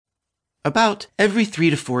About every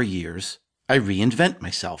 3 to 4 years, I reinvent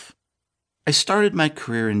myself. I started my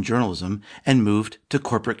career in journalism and moved to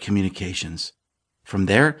corporate communications. From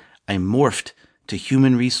there, I morphed to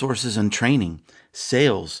human resources and training,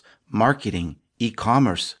 sales, marketing,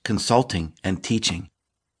 e-commerce, consulting, and teaching.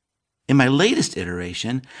 In my latest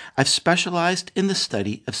iteration, I've specialized in the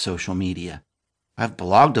study of social media. I've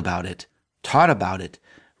blogged about it, taught about it,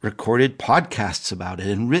 recorded podcasts about it,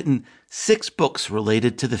 and written 6 books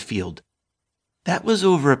related to the field. That was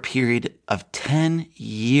over a period of 10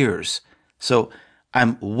 years, so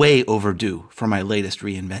I'm way overdue for my latest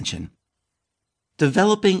reinvention.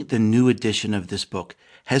 Developing the new edition of this book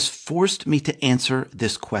has forced me to answer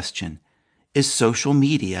this question: is social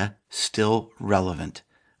media still relevant,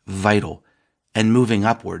 vital, and moving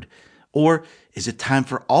upward? Or is it time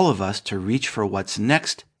for all of us to reach for what's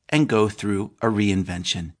next and go through a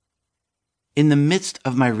reinvention? In the midst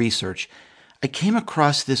of my research, I came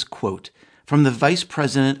across this quote from the Vice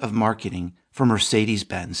President of Marketing for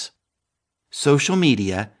Mercedes-Benz. Social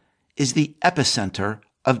media is the epicenter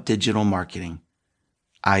of digital marketing.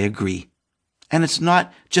 I agree. And it's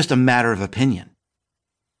not just a matter of opinion.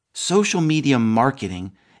 Social media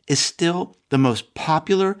marketing is still the most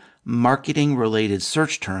popular marketing-related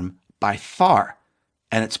search term by far,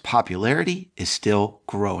 and its popularity is still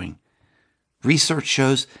growing. Research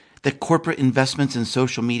shows that corporate investments in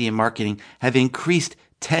social media marketing have increased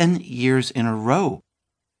 10 years in a row.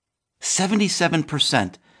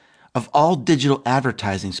 77% of all digital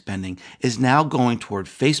advertising spending is now going toward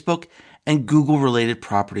Facebook and Google-related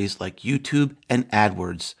properties like YouTube and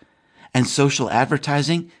AdWords. And social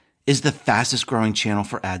advertising is the fastest growing channel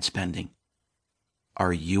for ad spending.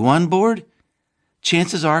 Are you on board?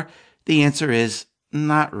 Chances are the answer is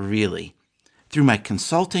not really. Through my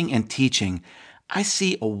consulting and teaching, I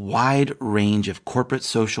see a wide range of corporate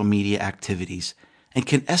social media activities and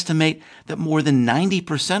can estimate that more than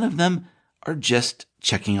 90% of them are just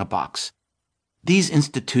checking a box. These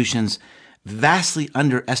institutions vastly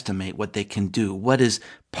underestimate what they can do, what is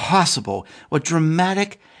possible, what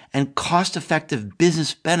dramatic and cost-effective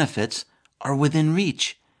business benefits are within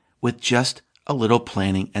reach with just a little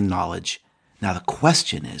planning and knowledge. Now the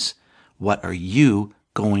question is, what are you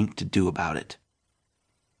going to do about it?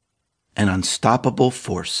 An unstoppable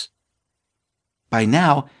force. By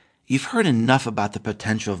now, you've heard enough about the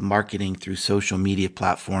potential of marketing through social media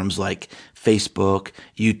platforms like Facebook,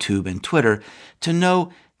 YouTube, and Twitter to know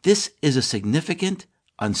this is a significant,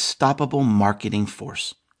 unstoppable marketing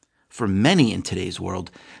force. For many in today's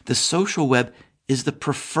world, the social web is the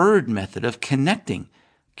preferred method of connecting,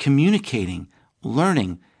 communicating,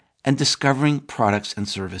 learning, and discovering products and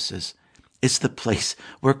services. It's the place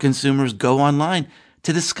where consumers go online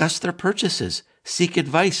to discuss their purchases, seek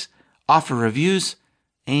advice, offer reviews,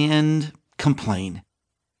 and complain.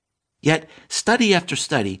 Yet, study after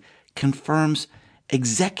study confirms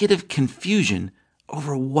executive confusion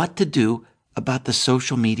over what to do about the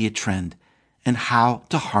social media trend and how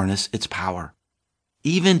to harness its power.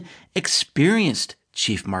 Even experienced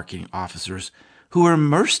chief marketing officers who are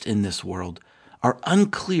immersed in this world are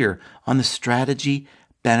unclear on the strategy,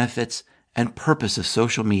 benefits, and purpose of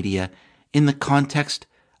social media in the context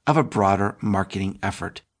of a broader marketing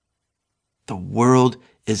effort. The world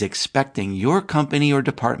is expecting your company or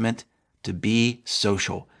department to be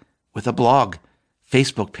social with a blog,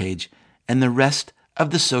 Facebook page, and the rest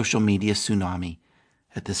of the social media tsunami.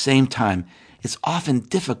 At the same time, it's often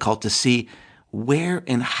difficult to see where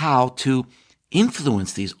and how to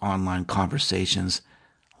influence these online conversations,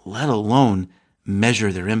 let alone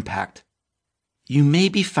measure their impact. You may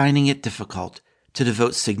be finding it difficult to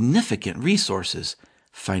devote significant resources,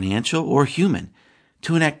 financial or human,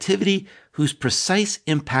 to an activity whose precise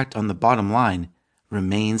impact on the bottom line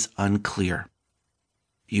remains unclear.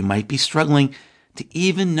 You might be struggling to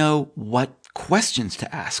even know what questions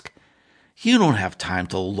to ask. You don't have time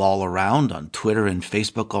to loll around on Twitter and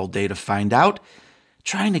Facebook all day to find out.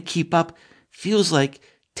 Trying to keep up feels like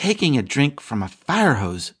taking a drink from a fire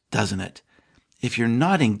hose, doesn't it? If you're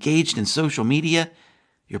not engaged in social media,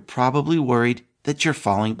 you're probably worried that you're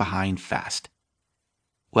falling behind fast.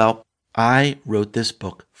 Well, I wrote this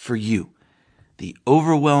book for you, the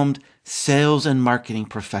overwhelmed sales and marketing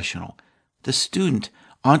professional, the student,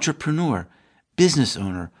 entrepreneur, business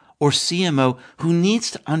owner, or CMO who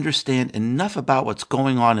needs to understand enough about what's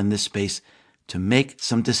going on in this space to make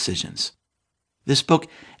some decisions. This book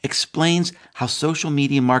explains how social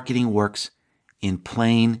media marketing works in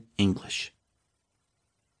plain English.